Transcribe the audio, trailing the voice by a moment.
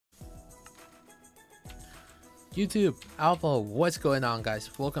YouTube, Alpha, what's going on, guys?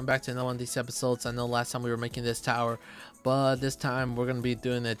 Welcome back to another one of these episodes. I know last time we were making this tower, but this time we're going to be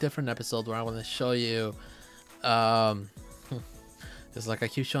doing a different episode where I want to show you, it's like I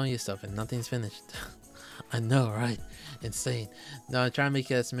keep showing you stuff and nothing's finished. I know, right? Insane. No, I'm trying to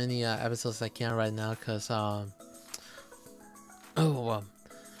make as many episodes as I can right now because, I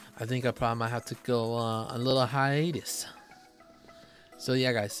think I probably might have to go on a little hiatus. So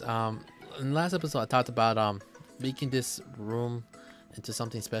yeah, guys, in the last episode I talked about making this room into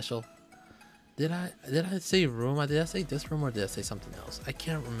something special. Did I say room? Did I say this room or did I say something else? I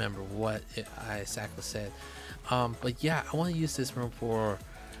can't remember what I exactly said. But yeah, I want to use this room for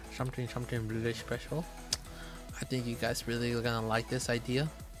something really special. I think you guys really are gonna like this idea,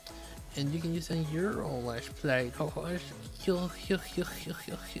 and you can use it in your own let's play.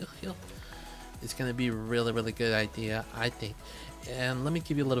 It's gonna be a really good idea, I think. And let me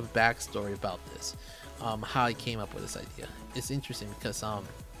give you a little backstory about this, how I came up with this idea. It's interesting because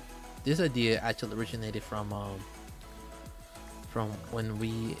this idea actually originated from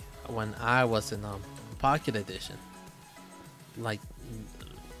when I was in Pocket Edition, like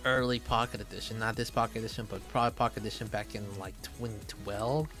early Pocket Edition, not this Pocket Edition, but probably Pocket Edition back in like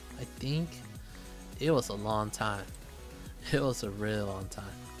 2012, I think. It was a long time. It was a really long time.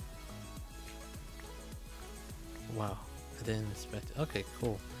 Wow, I didn't expect it. Okay,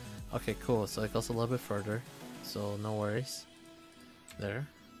 cool. Okay, cool. So it goes a little bit further, so no worries. There.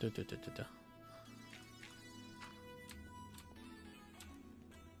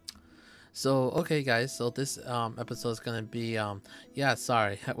 So okay, guys, so this episode is gonna be yeah,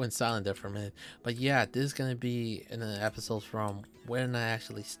 sorry, I went silent there for a minute, but yeah, this is gonna be in an episode from when I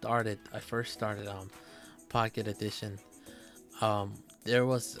actually started. I first started Pocket Edition. There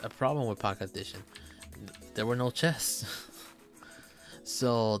was a problem with Pocket Edition. There were no chests.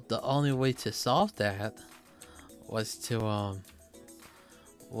 So the only way to solve that was to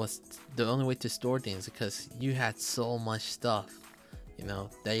the only way to store things, because you had so much stuff, you know,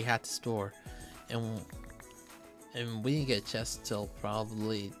 that you had to store, and we didn't get chests till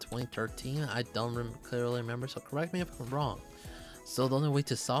probably 2013. I don't clearly remember, so correct me if I'm wrong. So the only way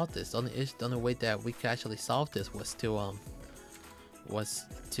to solve this, the only way that we could actually solve this was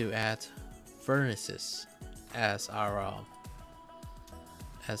to add furnaces as our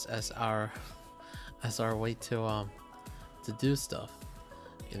as our way to do stuff,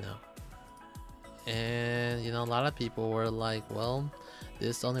 you know. And you know, a lot of people were like, well,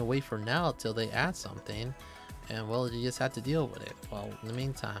 this is the only way for now till they add something, and well, you just have to deal with it. Well, in the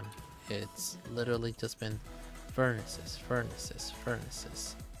meantime, it's literally just been furnaces.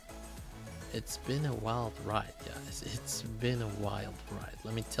 It's been a wild ride, guys. It's been a wild ride,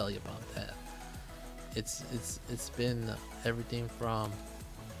 let me tell you about that. It's been everything from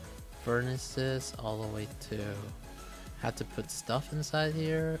furnaces all the way to had to put stuff inside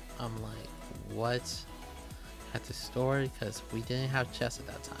here. I'm like, what? Had to store it because we didn't have chests at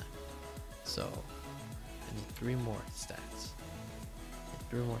that time. So I need 3 more stacks.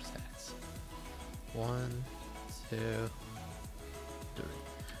 3 more stacks. 1, 2, 3.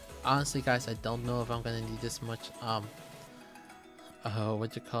 Honestly, guys, I don't know if I'm gonna need this much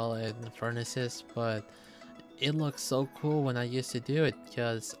what you call it, furnaces, but it looks so cool when I used to do it,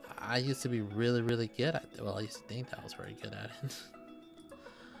 because I used to be really good at it. Well, I used to think that I was very good at it.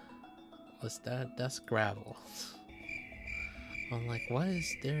 What's that? That's gravel. I'm like, why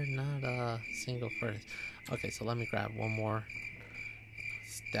is there not a single furnace? Okay, so let me grab one more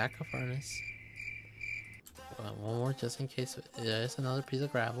stack of furnace. One more just in case there's another piece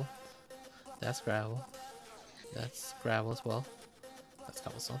of gravel. That's gravel. That's gravel as well. That's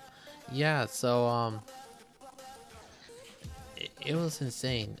cobblestone. Yeah, so it was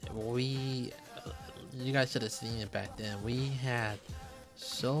insane. You guys should have seen it back then. We had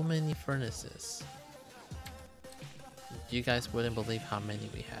so many furnaces. You guys wouldn't believe how many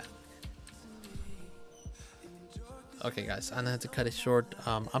we had. Okay, guys, I'm gonna have to cut it short.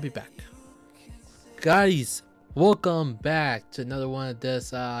 I'll be back. Guys, welcome back to another one of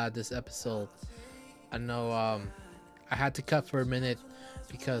this episode. I know I had to cut for a minute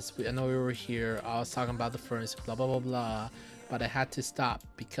because I know we were here. I was talking about the furnace, blah blah blah, but I had to stop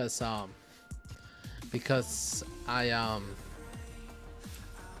because I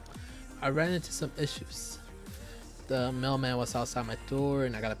ran into some issues. The mailman was outside my door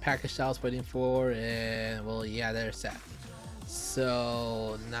and I got a package I was waiting for, and well, yeah, there's that.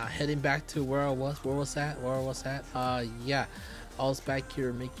 So now heading back to where I was at. Yeah, I was back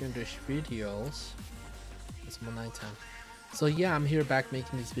here making these videos. It's my nighttime. So yeah, I'm here back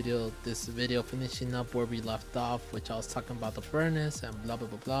making this video finishing up where we left off, which I was talking about the furnace and blah blah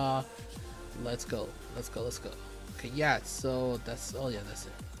blah blah. Let's go. Let's go. Let's go. Okay, yeah. So that's, oh yeah, that's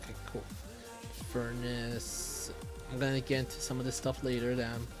it. Okay, cool. Furnace. I'm gonna get into some of this stuff later that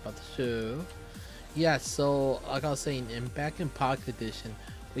I'm about to show. Yeah, so like I was saying, back in Pocket Edition,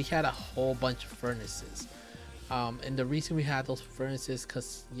 we had a whole bunch of furnaces. And the reason we had those furnaces,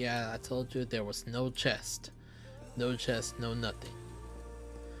 cause yeah, I told you there was no chest, no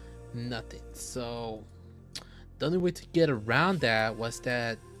nothing. So the only way to get around that was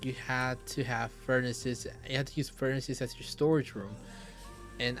that you had to have furnaces. You had to use furnaces as your storage room,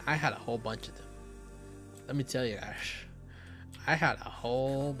 and I had a whole bunch of them. Let me tell you guys, I had a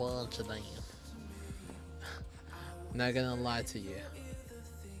whole bunch of them. Not gonna lie to you.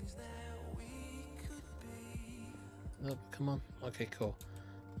 Nope, come on. Okay, cool.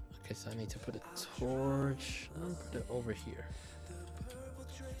 Okay, so I need to put a torch. I'll put it over here,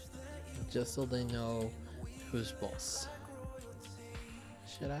 just so they know who's boss.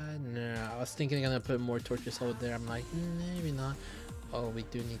 Should I? No, I was thinking I'm gonna put more torches over there. I'm like, maybe not. Oh, we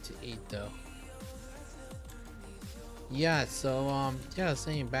do need to eat though. Yeah, so yeah, I was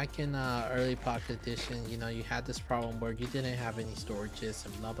saying back in early Pocket Edition, you know, you had this problem where you didn't have any storages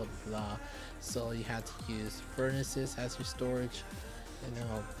and blah blah blah, so you had to use furnaces as your storage. You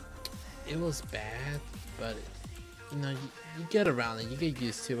know, it was bad, but you know, you get around it, you get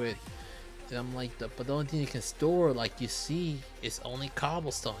used to it. And I'm like, but the only thing you can store, like you see, is only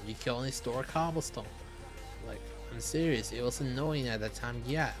cobblestone. You can only store cobblestone. Like, I'm serious, it was annoying at that time.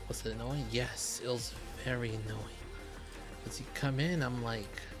 Yeah, it was annoying. Yes, it was very annoying. As you come in, I'm like,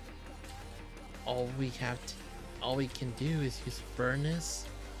 all we can do is use furnace.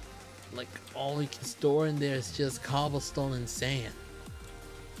 Like, all we can store in there is just cobblestone and sand.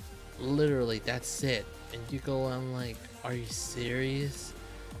 Literally, that's it. And you go, I'm like, are you serious?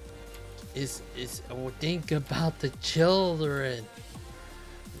 Oh, think about the children.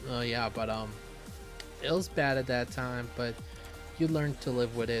 Oh yeah, but it was bad at that time, but you learn to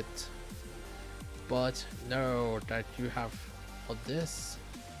live with it. But know that you have all this,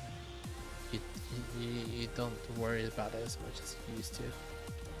 you don't worry about it as much as you used to.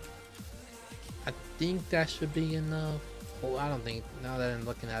 I think that should be enough. Well, I don't think, now that I'm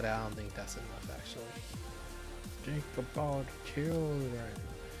looking at it, I don't think that's enough actually. Think about children.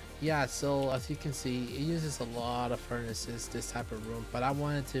 Yeah, so as you can see, it uses a lot of furnaces, this type of room, but I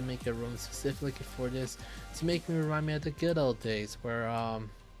wanted to make a room specifically for this to make me remind me of the good old days where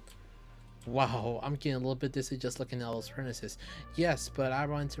wow, I'm getting a little bit dizzy just looking at all those furnaces. Yes, but I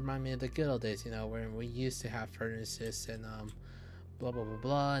wanted to remind me of the good old days, you know, when we used to have furnaces and blah blah blah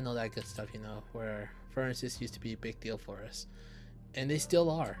blah and all that good stuff, you know, where furnaces used to be a big deal for us. And they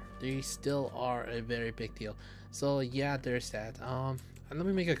still are. They still are a very big deal. So yeah, there's that. And let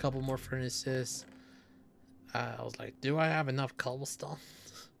me make a couple more furnaces. I was like, do I have enough cobblestone?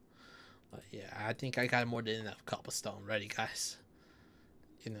 Yeah, I think I got more than enough cobblestone ready, guys.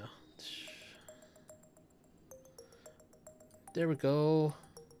 You know. There we go.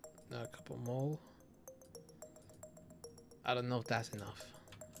 Now a couple more. I don't know if that's enough.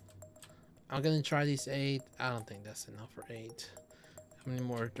 I'm gonna try these 8. I don't think that's enough for 8. How many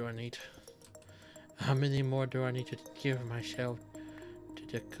more do I need? How many more do I need to give myself to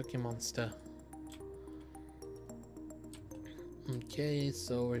the Cookie Monster? Okay,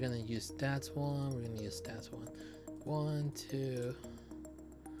 so we're gonna use that one. We're gonna use that one. 1, 2.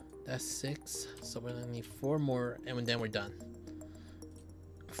 That's 6. So we're gonna need 4 more, and then we're done.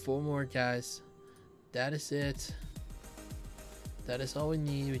 4 more, guys. That is it. That is all we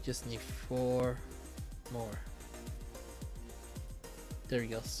need. We just need 4 more. There he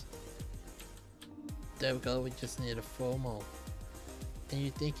goes. There we go. We just need a 4 more. And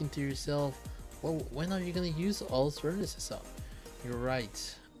you're thinking to yourself, well, when are you gonna use all those furnaces up? You're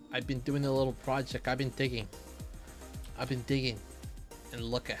right. I've been doing a little project. I've been digging. And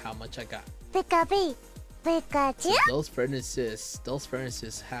look at how much I got. So those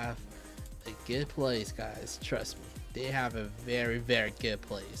furnaces have a good place, guys. Trust me, they have a very, very good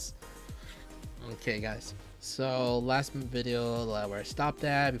place. Okay, guys. So last video where I stopped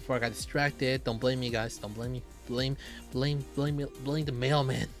at before I got distracted. Don't blame me, guys. Don't blame me. Blame the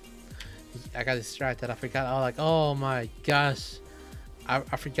mailman. I got distracted. I forgot. I was like, oh my gosh, I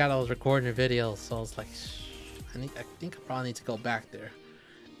forgot I was recording a video. So I was like, I think I probably need to go back there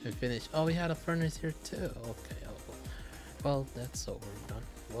and finish. Oh, we had a furnace here too. Okay. Oh, well, that's over done.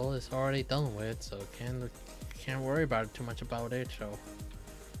 Well, it's already done with, so can't worry about it too much about it. So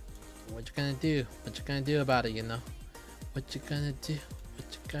what you gonna do? What you gonna do about it? You know? What you gonna do?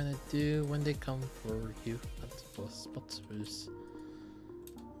 What you gonna do when they come for you? That's what's first.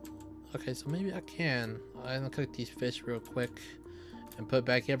 Okay, so maybe I can. I'm gonna cook these fish real quick, and put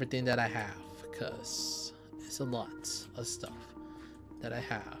back everything that I have, because it's a lot of stuff that I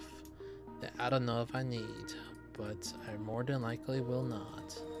have that I don't know if I need, but I more than likely will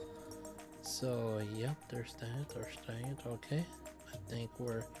not. So yep, there's that. Okay, I think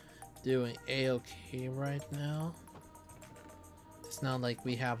we're doing a-okay right now. It's not like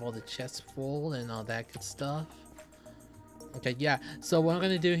we have all the chests full and all that good stuff. Okay, yeah, so what I'm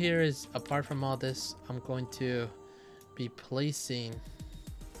gonna do here is, apart from all this, I'm going to be placing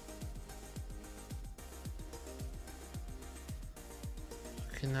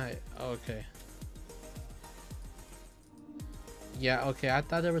okay. Yeah, okay, I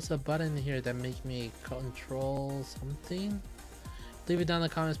thought there was a button here that makes me control something. Leave it down in the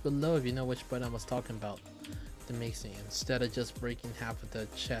comments below if you know which button I was talking about. That makes me, instead of just breaking half of the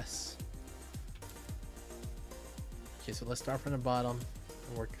chest. Okay, so let's start from the bottom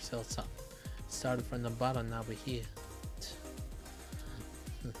and work yourselves up. Started from the bottom, now we're here.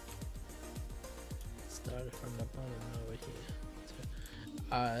 Started from the bottom, now we're here.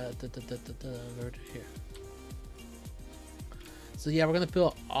 So yeah, we're gonna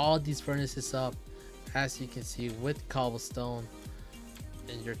fill all these furnaces up, as you can see, with cobblestone.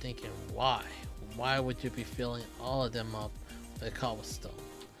 And you're thinking, why? Why would you be filling all of them up with cobblestone?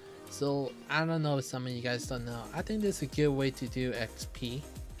 So I don't know if some of you guys don't know. I think this is a good way to do XP.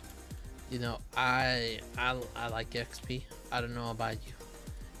 You know, I like XP. I don't know about you.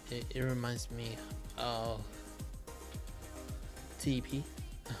 It reminds me of TP.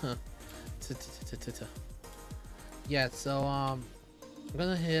 Yeah, so I'm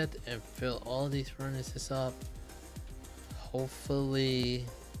gonna head and fill all these furnaces up. Hopefully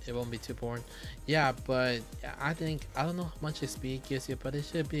it won't be too boring. Yeah, but I think, I don't know how much XP it gives you, but it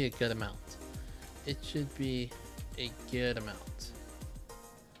should be a good amount. It should be a good amount.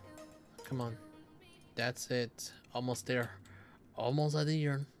 Come on, that's it. Almost there. Almost at the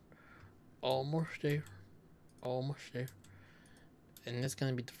end. Almost there. Almost there. And it's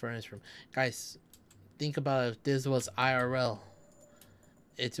gonna be the furnace room, guys. Think about it. If this was IRL,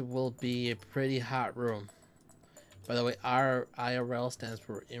 it will be a pretty hot room. By the way, our IRL stands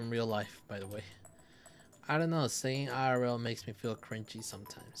for in real life, by the way. I don't know, saying IRL makes me feel cringy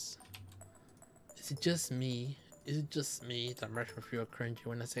sometimes. Is it just me? Is it just me that makes me feel cringy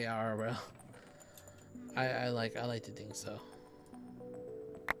when I say IRL? I like to think so.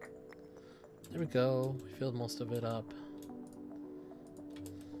 There we go. We filled most of it up.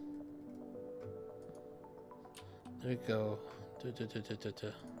 There we go.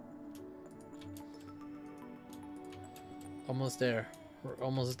 Almost there. We're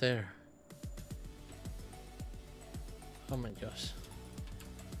almost there. Oh my gosh.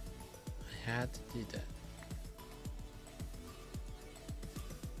 I had to do that.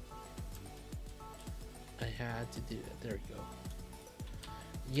 I had to do that. There we go.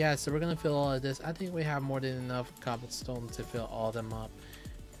 Yeah, so we're gonna fill all of this. I think we have more than enough cobblestone to fill all of them up.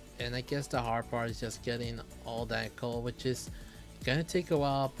 And I guess the hard part is just getting all that coal, which is gonna take a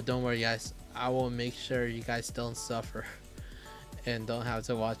while, but don't worry guys. I will make sure you guys don't suffer and don't have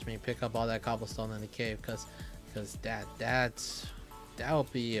to watch me pick up all that cobblestone in the cave, because that will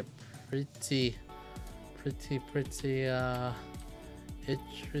be a pretty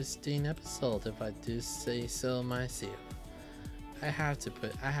interesting episode, if I do say so myself. I have to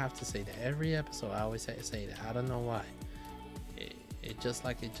say that every episode. I always say that. I don't know why. It just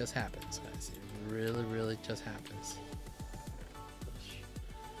happens, guys. It really just happens.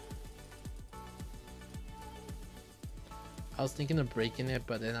 I was thinking of breaking it,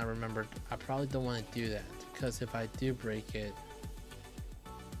 but then I remembered I probably don't want to do that, because if I do break it,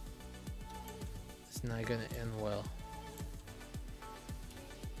 it's not gonna end well.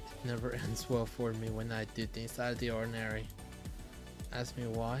 It never ends well for me when I do things out of the ordinary. Ask me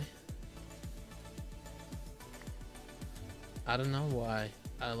why. I don't know why.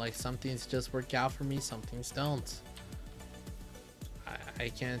 Like, some things just work out for me, some things don't. I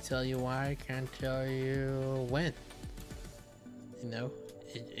can't tell you why, I can't tell you when. You know,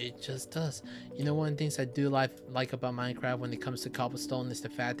 it just does. You know, one of the things I do like about Minecraft when it comes to cobblestone is the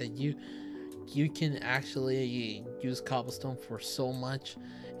fact that you can actually use cobblestone for so much.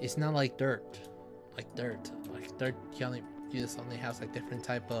 It's not like dirt. Like dirt you only has like different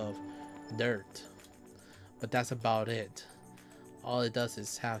type of dirt, but that's about it. All it does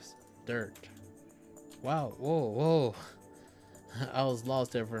is have dirt. Wow, whoa. I was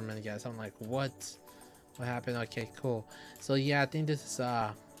lost there for a minute, guys. I'm like, what happened? Okay, cool. So yeah, I think this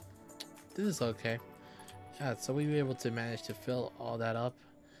is okay. Yeah, so we were able to manage to fill all that up.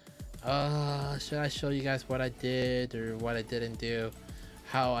 Should I show you guys what I did or what I didn't do,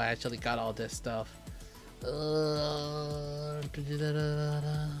 how I actually got all this stuff?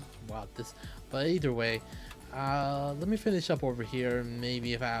 Wow, this. But either way, let me finish up over here.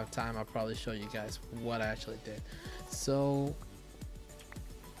 Maybe if I have time, I'll probably show you guys what I actually did. So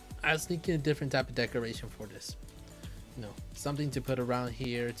I was thinking a different type of decoration for this. You know, something to put around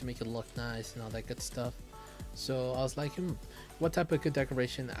here to make it look nice and all that good stuff. So I was like, what type of good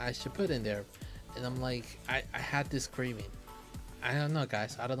decoration I should put in there? And I'm like, I had this craving. I don't know,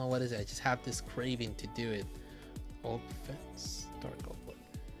 guys. I don't know what it is. I just have this craving to do it. Oak fence, dark oak wood.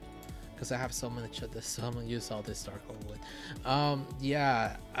 Because I have so much of this, so I'm gonna use all this dark oak wood.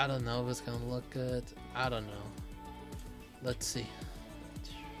 Yeah, I don't know if it's gonna look good. I don't know. Let's see.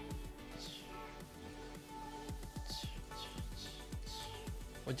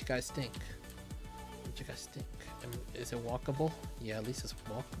 What you guys think? What you guys think? Is it walkable? Yeah, at least it's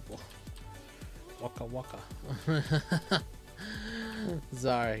walkable. Waka waka.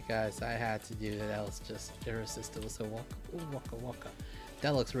 Sorry guys, I had to do that. That was just irresistible. So waka waka.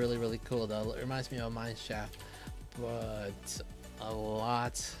 That looks really really cool though. It reminds me of a mine shaft, but a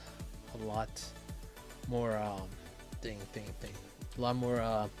lot more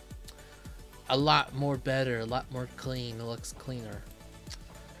a lot more better, a lot more clean. It looks cleaner.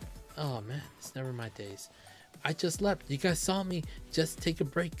 Oh man, it's never my days. I just slept. You guys saw me just take a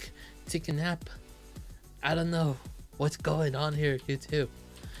break, take a nap. I don't know what's going on here, YouTube.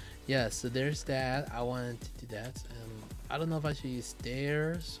 Yeah, so there's that. I wanted to do that. I don't know if I should use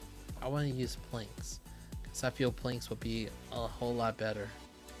stairs. I want to use planks, because I feel planks would be a whole lot better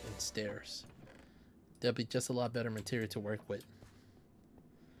than stairs. They'll be just a lot better material to work with.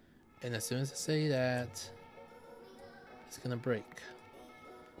 And as soon as I say that, it's gonna break.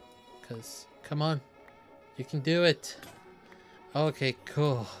 Because, come on, you can do it. Okay,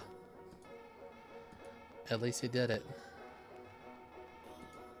 cool. At least he did it.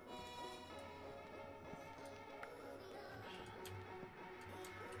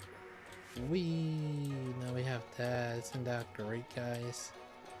 Now we have that. Isn't that great, guys?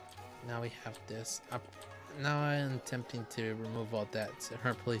 Now we have this. Now I am attempting to remove all that and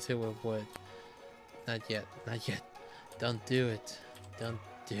replace it with wood. Not yet. Not yet. Don't do it. Don't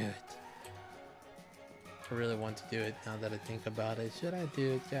do it. I really want to do it now that I think about it. Should I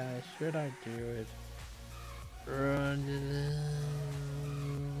do it, guys? Should I do it? I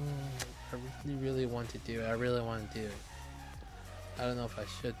really want to do it. I really want to do it. I don't know if I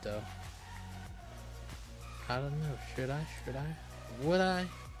should though. I don't know. Should I? Should I? Would I?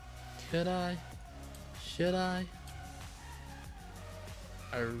 Could I? Should I?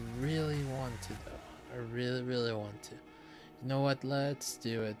 I really want to though. I really want to. You know what? Let's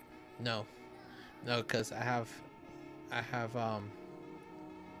do it. No, because I have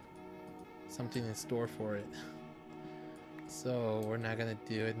something in store for it. So we're not gonna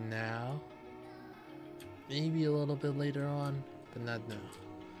do it now. Maybe a little bit later on, but not now.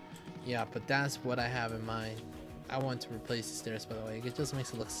 Yeah, but that's what I have in mind. I want to replace the stairs, by the way. It just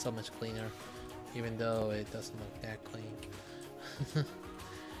makes it look so much cleaner, even though it doesn't look that clean.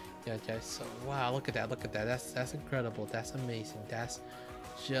 Yeah, guys. So wow, look at that! Look at that! That's incredible. That's amazing. That's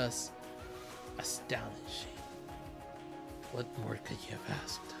just astonishing. What more could you have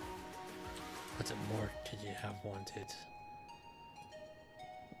asked? What more could you have wanted?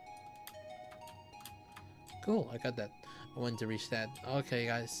 Cool, I got that. I wanted to reach that. Okay,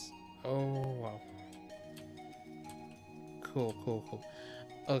 guys. Oh, wow. Cool.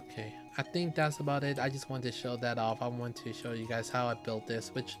 Okay, I think that's about it. I just wanted to show that off. I want to show you guys how I built this,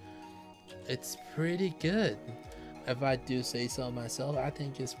 which it's pretty good. If I do say so myself, I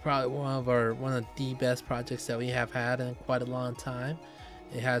think it's probably one of the best projects that we have had in quite a long time.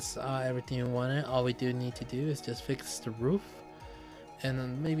 It has everything we wanted. All we do need to do is just fix the roof and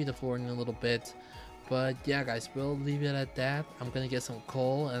then maybe the flooring a little bit. But yeah, guys, we'll leave it at that. I'm gonna get some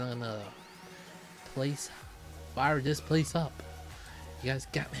coal and I'm gonna fire this place up. You guys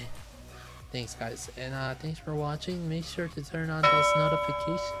got me. Thanks, guys, and thanks for watching. Make sure to turn on those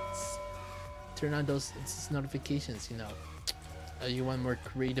notifications. Turn on those notifications. You know, you want more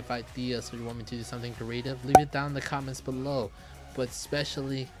creative ideas, or you want me to do something creative? Leave it down in the comments below. But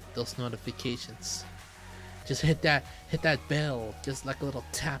especially those notifications. Just hit that bell, just like a little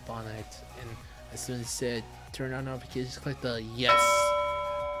tap on it, and as soon as it said turn on notifications, click the yes,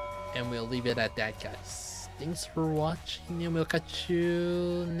 and we'll leave it at that, guys. Thanks for watching, and we'll catch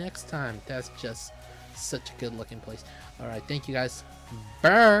you next time. That's just such a good looking place. Alright, thank you guys.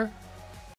 Bye.